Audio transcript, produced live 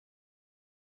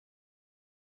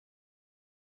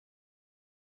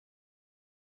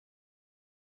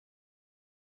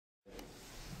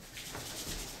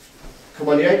Come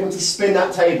on, you're able to spin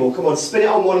that table. Come on, spin it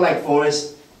on one leg for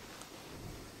us.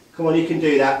 Come on, you can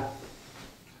do that.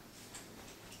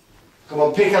 Come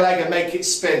on, pick a leg and make it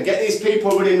spin. Get these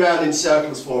people running round in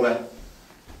circles for me.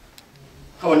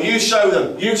 Come on, you show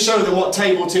them. You show them what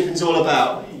table tipping's all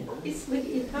about.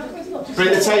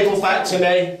 Bring the table back to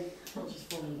me.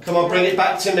 Come on, bring it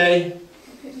back to me.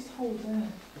 Just hold there.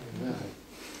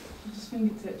 Just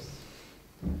fingertips.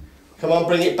 Come on,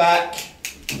 bring it back.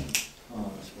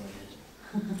 Oh, that's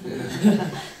weird.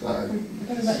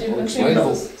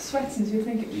 Sweating, do you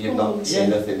think it's You've not seen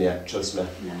nothing yet, trust me.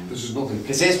 No. This is nothing.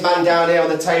 Because this man down here on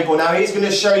the table now, he's going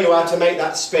to show you how to make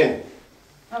that spin.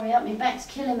 Hurry up, my back's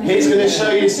killing me. He's going to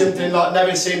show you something like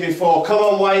never seen before. Come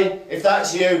on, Wayne, if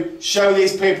that's you, show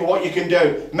these people what you can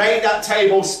do. Make that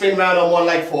table spin round on one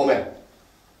leg for me.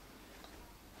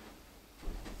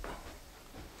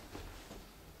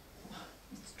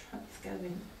 It's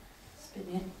going.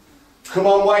 Spinning. Come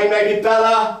on, Wayne, maybe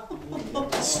Bella.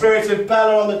 Spirit of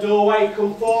Bella on the doorway,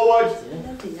 come forward.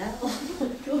 Bloody hell.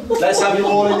 Let's have you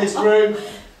all in this room.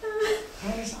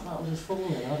 How is that just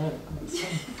falling? I don't.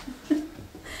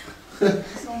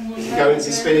 Going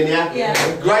to spinning, yeah?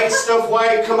 Yeah. Great stuff,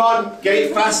 Wayne, come on, get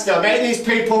it faster. Make these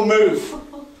people move.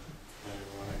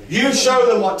 You show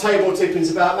them what table tipping's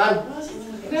about, man.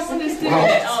 No one is doing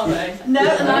it, are they? No,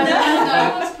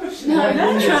 no one's pushing. No,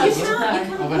 you can't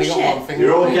I've only push got it. one finger.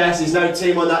 You're all guesses, no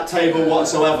team on that table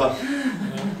whatsoever.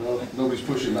 No, nobody's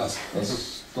pushing that.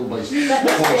 That's done by...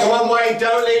 Come on, Wayne,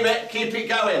 don't leave it, keep it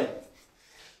going.